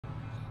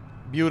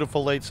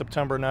Beautiful late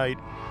September night.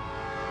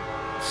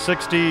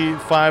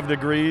 65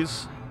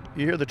 degrees.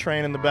 You hear the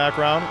train in the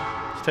background.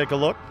 Let's take a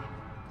look.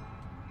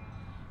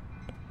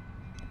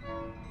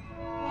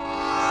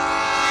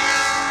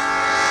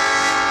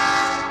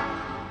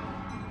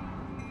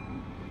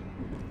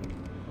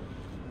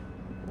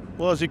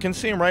 Well, as you can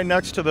see, I'm right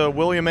next to the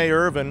William A.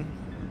 Irvin.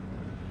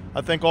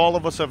 I think all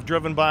of us have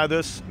driven by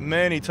this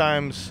many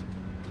times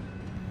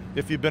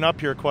if you've been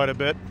up here quite a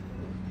bit.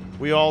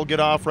 We all get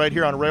off right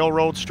here on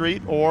Railroad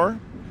Street or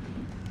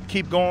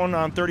keep going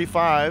on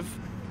 35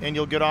 and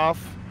you'll get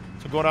off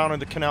to go down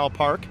into Canal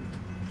Park.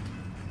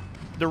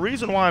 The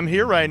reason why I'm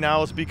here right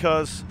now is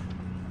because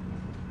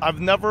I've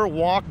never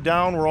walked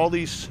down where all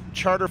these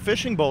charter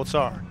fishing boats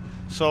are.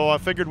 So I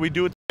figured we'd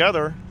do it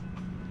together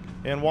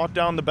and walk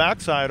down the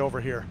backside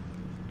over here.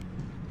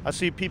 I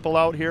see people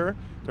out here.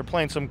 They're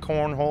playing some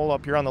cornhole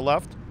up here on the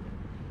left.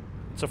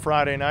 It's a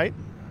Friday night.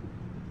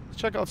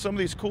 Let's check out some of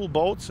these cool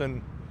boats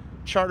and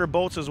charter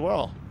boats as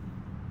well.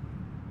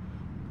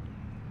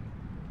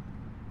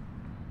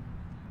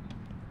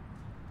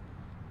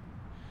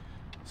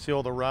 See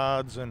all the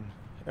rods and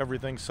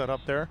everything set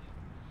up there.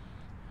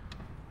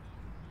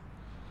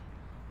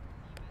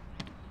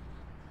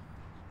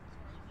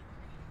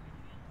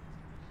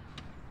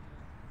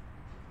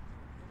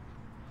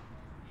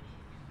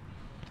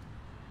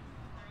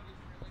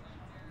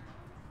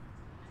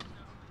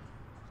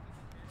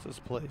 What's this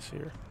place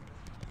here?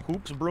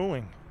 Hoops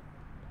Brewing.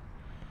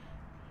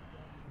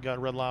 Got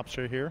Red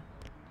Lobster here.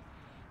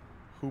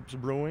 Hoops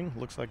Brewing.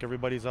 Looks like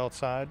everybody's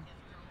outside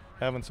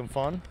having some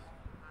fun.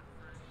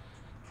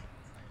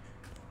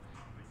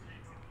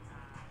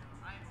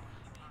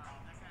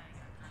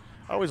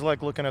 I always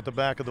like looking at the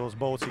back of those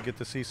boats. You get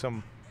to see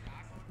some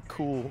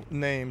cool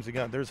names.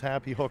 There's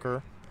Happy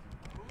Hooker.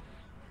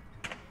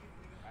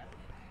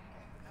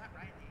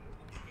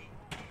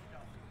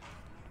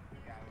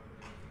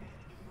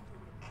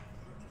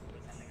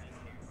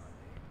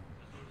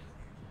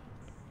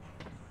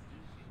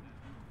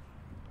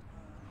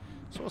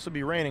 It's supposed to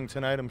be raining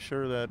tonight. I'm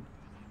sure that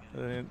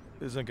it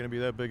isn't going to be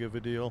that big of a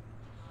deal.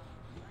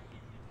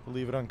 We'll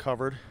leave it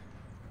uncovered.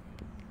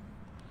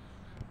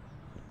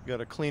 Got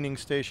a cleaning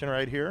station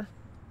right here.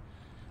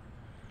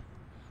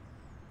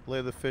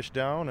 Lay the fish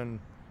down and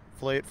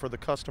fillet it for the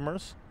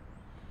customers.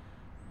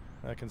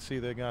 I can see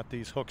they got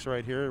these hooks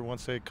right here.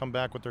 Once they come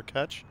back with their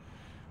catch,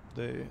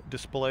 they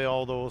display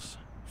all those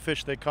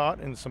fish they caught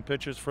and some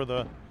pictures for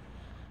the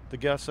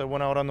guests that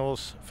went out on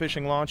those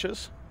fishing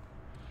launches.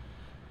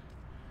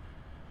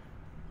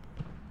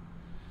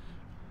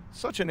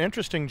 Such an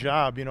interesting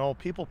job, you know.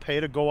 People pay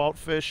to go out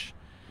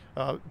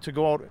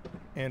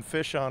and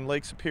fish on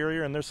Lake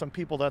Superior, and there's some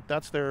people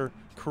that's their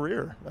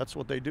career. That's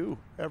what they do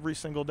every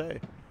single day.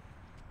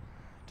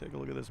 Take a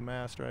look at this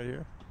mast right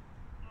here.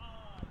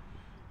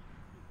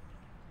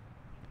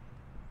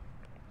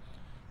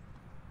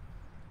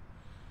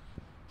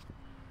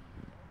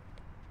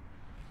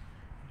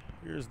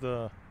 Here's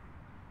the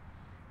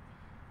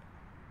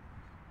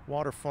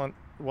waterfront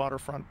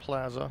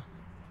plaza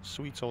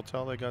Suites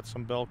Hotel. They got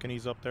some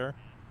balconies up there.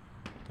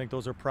 I think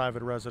those are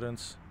private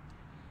residence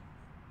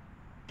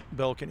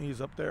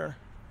balconies up there.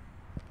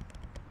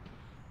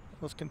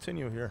 Let's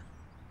continue here.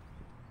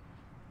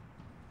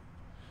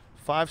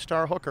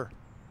 5-Star Hooker,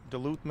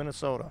 Duluth,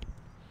 Minnesota.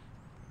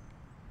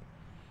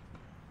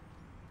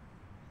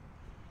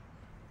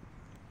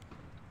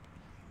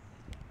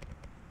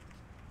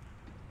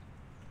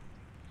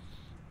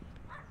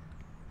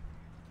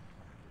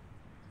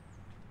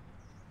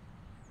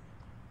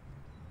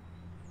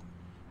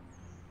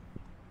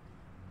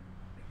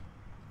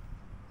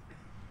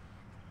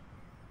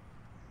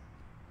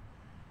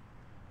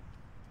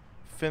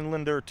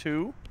 Finlander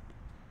 2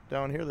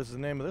 down here. This is the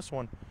name of this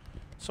one.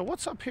 So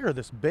what's up here?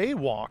 This bay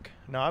walk.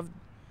 Now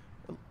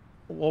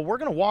we're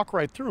gonna walk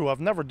right through.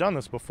 I've never done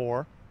this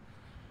before.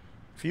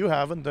 If you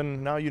haven't,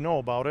 then now you know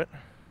about it.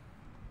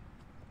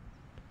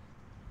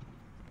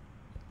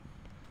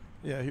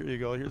 Yeah, here you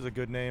go. Here's a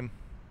good name.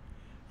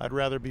 I'd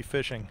rather be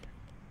fishing.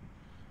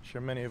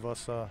 Sure, many of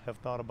us have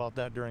thought about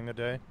that during the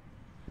day.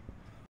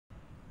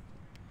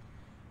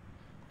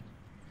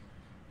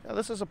 Yeah,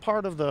 this is a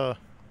part of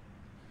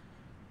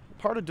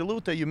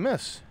Duluth that you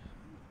miss.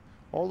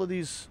 All of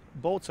these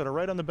boats that are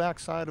right on the back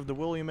side of the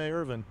William A.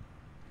 Irvin.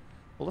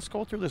 Well, let's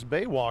go through this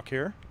bay walk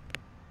here.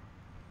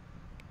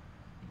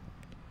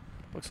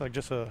 Looks like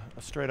just a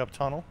straight up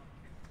tunnel.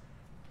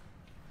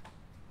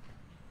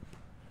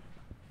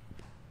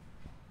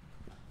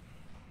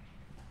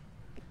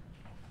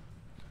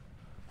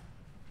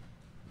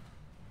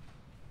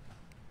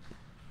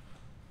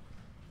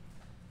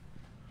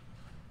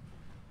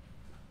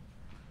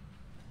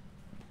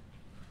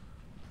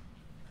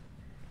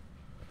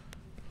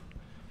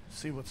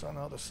 See what's on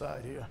the other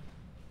side here.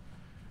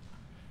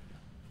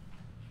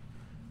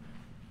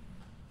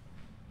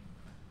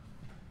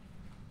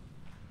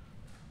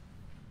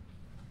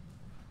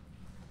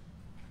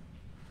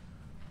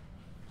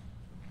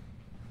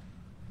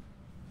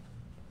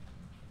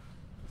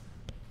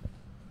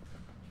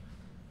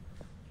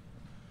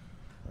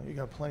 You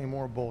got plenty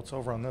more boats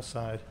over on this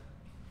side.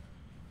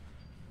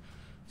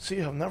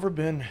 See, I've never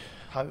been,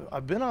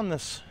 I've been on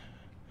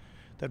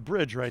that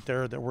bridge right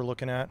there that we're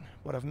looking at,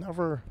 but I've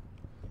never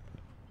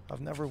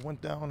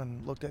went down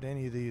and looked at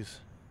any of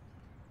these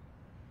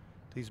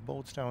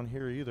boats down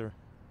here either.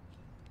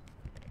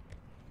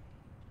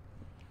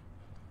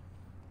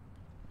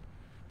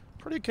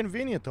 Pretty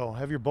convenient though.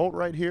 Have your boat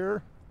right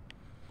here.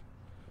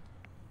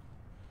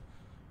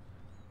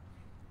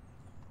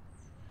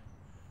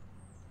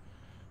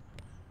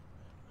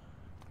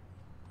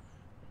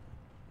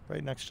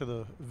 Right next to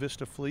the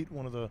Vista Fleet,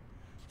 one of the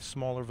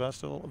smaller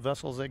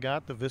vessels they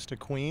got, the Vista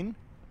Queen.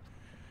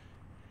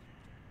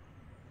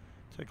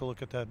 Take a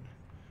look at that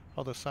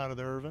other side of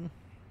the Irvin.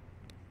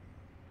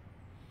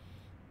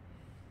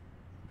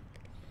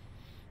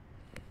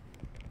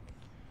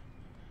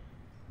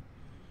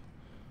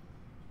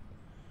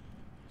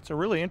 It's a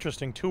really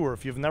interesting tour.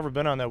 If you've never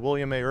been on that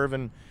William A.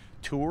 Irvin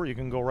tour, you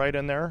can go right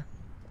in there.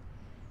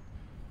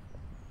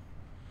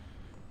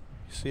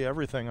 You see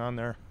everything on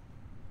there.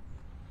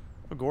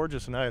 A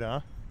gorgeous night, huh?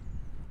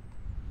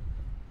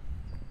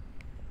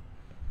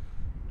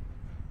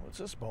 What's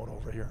this boat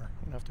over here?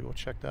 I'm gonna have to go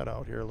check that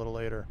out here a little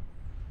later.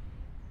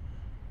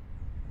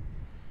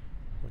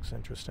 Looks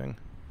interesting.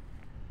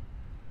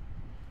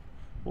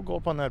 We'll go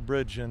up on that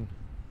bridge and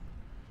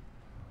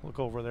look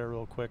over there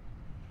real quick.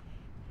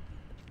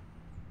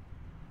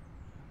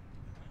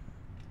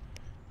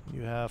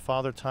 You have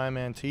Father Time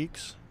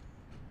Antiques.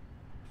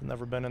 I've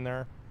never been in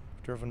there.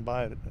 Driven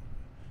by it a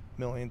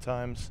million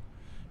times.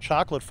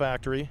 Chocolate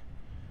Factory.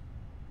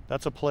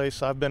 That's a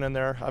place I've been in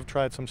there. I've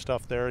tried some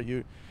stuff there.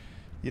 You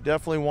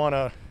definitely want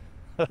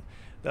to.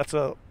 That's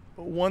a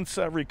once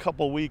every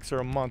couple weeks or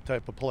a month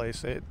type of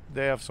place.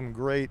 They have some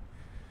great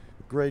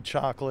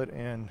chocolate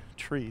and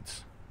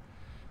treats.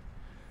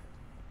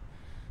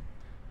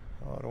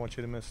 Oh, I don't want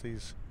you to miss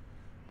these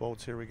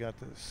boats here. We got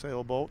the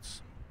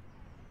sailboats.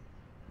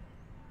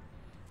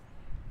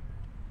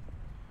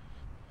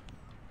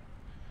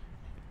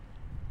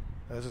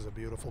 This is a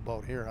beautiful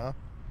boat here, huh?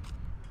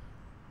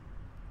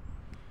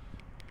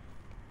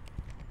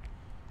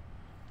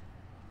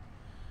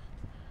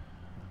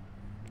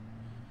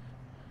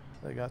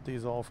 They got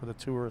these all for the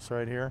tourists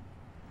right here.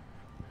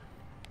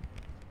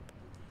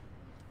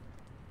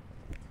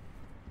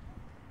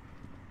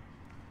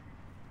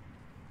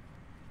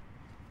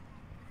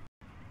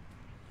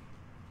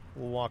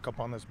 We'll walk up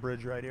on this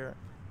bridge right here.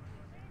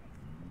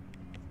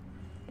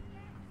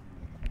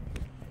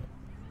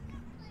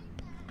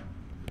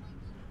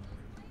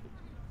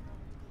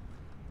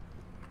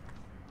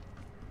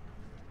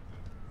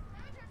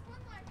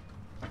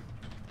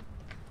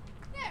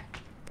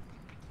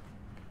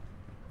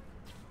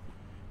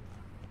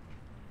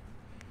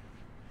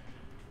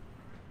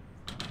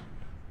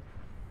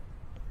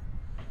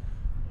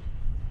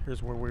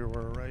 Here's where we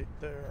were right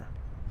there.